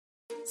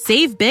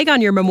Save big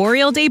on your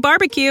Memorial Day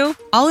barbecue,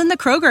 all in the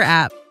Kroger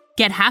app.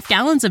 Get half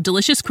gallons of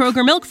delicious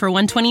Kroger milk for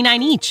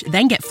 $1.29 each.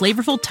 Then get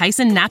flavorful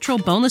Tyson natural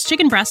boneless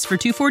chicken breasts for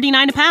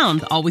 $2.49 a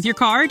pound, all with your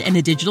card and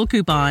a digital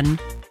coupon.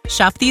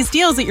 Shop these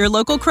deals at your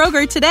local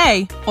Kroger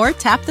today, or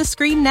tap the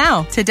screen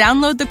now to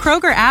download the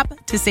Kroger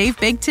app to save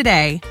big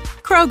today.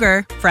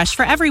 Kroger, fresh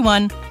for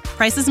everyone.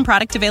 Prices and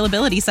product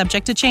availability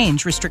subject to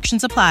change.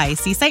 Restrictions apply.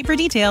 See site for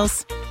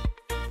details.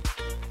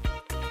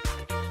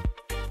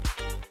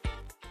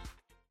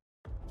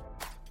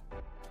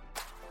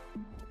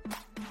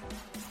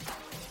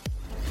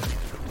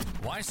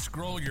 Why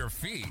scroll your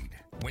feed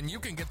when you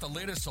can get the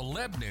latest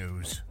celeb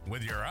news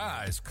with your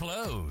eyes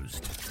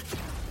closed?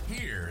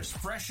 Here's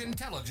fresh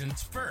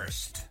intelligence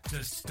first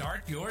to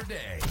start your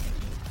day.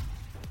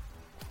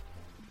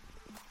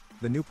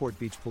 The Newport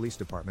Beach Police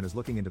Department is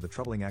looking into the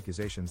troubling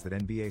accusations that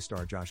NBA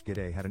star Josh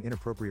Giddey had an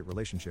inappropriate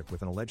relationship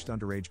with an alleged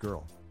underage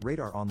girl,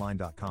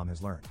 RadarOnline.com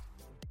has learned.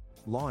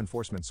 Law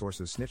enforcement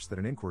sources snitched that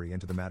an inquiry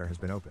into the matter has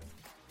been opened.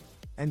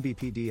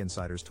 NBPD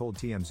insiders told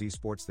TMZ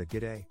Sports that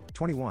Giddey,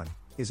 21,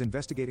 is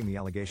investigating the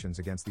allegations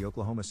against the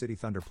Oklahoma City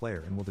Thunder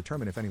player and will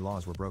determine if any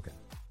laws were broken.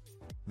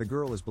 The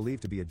girl is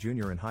believed to be a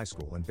junior in high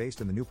school and based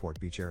in the Newport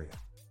Beach area.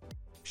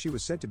 She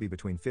was said to be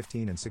between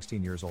 15 and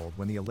 16 years old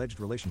when the alleged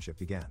relationship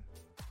began.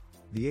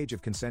 The age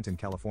of consent in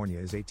California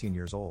is 18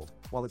 years old,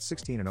 while it's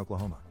 16 in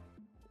Oklahoma.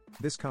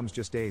 This comes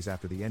just days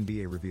after the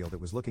NBA revealed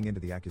it was looking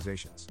into the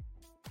accusations.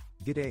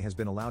 Giddey has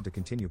been allowed to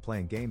continue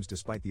playing games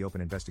despite the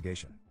open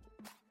investigation.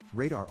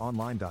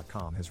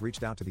 RadarOnline.com has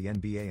reached out to the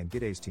NBA and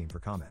Giddey's team for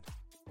comment.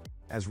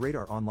 As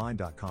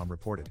RadarOnline.com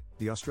reported,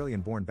 the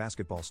Australian-born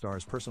basketball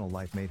star's personal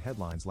life made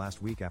headlines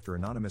last week after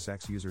anonymous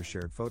ex-users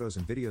shared photos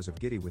and videos of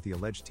Giddey with the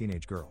alleged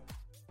teenage girl.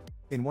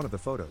 In one of the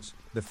photos,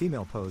 the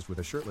female posed with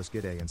a shirtless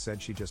Giddey and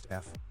said she just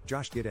F.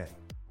 Josh Giddey.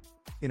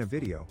 In a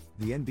video,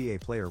 the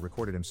NBA player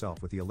recorded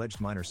himself with the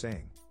alleged minor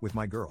saying, "With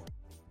my girl.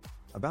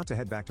 About to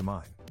head back to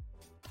mine."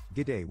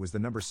 Giddey was the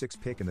number 6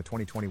 pick in the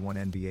 2021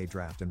 NBA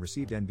draft and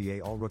received NBA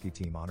All-Rookie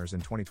Team honors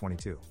in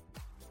 2022.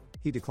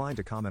 He declined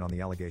to comment on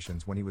the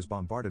allegations when he was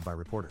bombarded by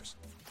reporters.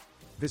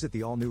 Visit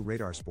the all-new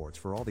Radar Sports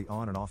for all the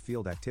on- and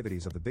off-field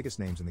activities of the biggest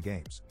names in the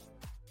games.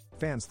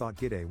 Fans thought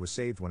Giddey was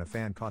saved when a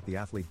fan caught the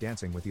athlete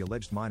dancing with the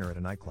alleged minor at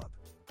a nightclub.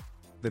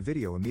 The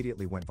video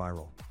immediately went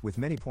viral, with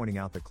many pointing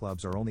out that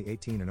clubs are only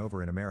 18 and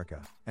over in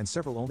America, and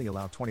several only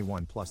allow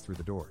 21 plus through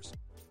the doors.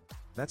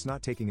 That's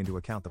not taking into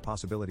account the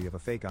possibility of a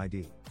fake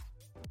ID.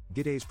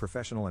 Giddey's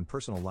professional and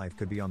personal life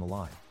could be on the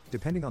line,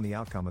 depending on the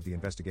outcome of the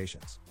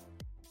investigations.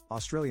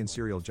 Australian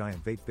cereal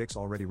giant Vate Bix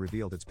already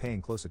revealed it's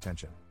paying close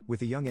attention, with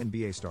the young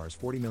NBA star's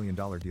 $40 million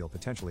deal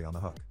potentially on the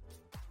hook.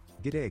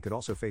 Giddey could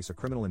also face a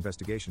criminal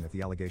investigation if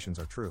the allegations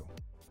are true.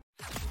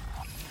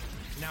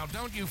 Now,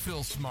 don't you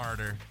feel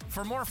smarter?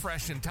 For more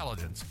fresh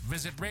intelligence,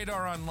 visit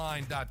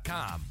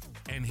RadarOnline.com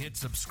and hit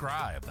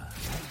subscribe.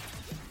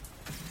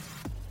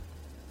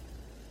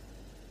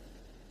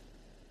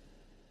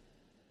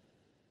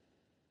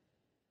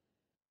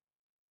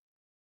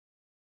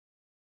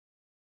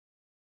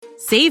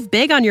 Save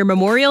big on your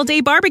Memorial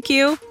Day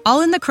barbecue,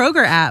 all in the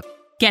Kroger app.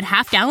 Get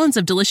half gallons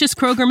of delicious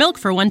Kroger milk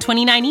for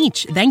 $1.29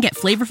 each. Then get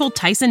flavorful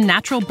Tyson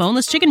natural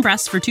boneless chicken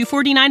breasts for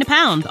 $2.49 a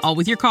pound, all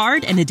with your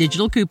card and a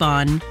digital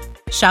coupon.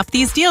 Shop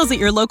these deals at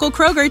your local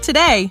Kroger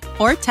today,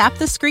 or tap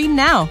the screen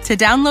now to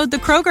download the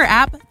Kroger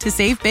app to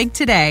save big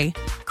today.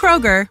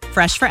 Kroger,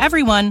 fresh for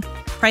everyone.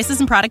 Prices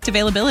and product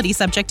availability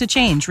subject to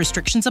change.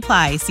 Restrictions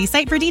apply. See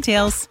site for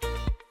details.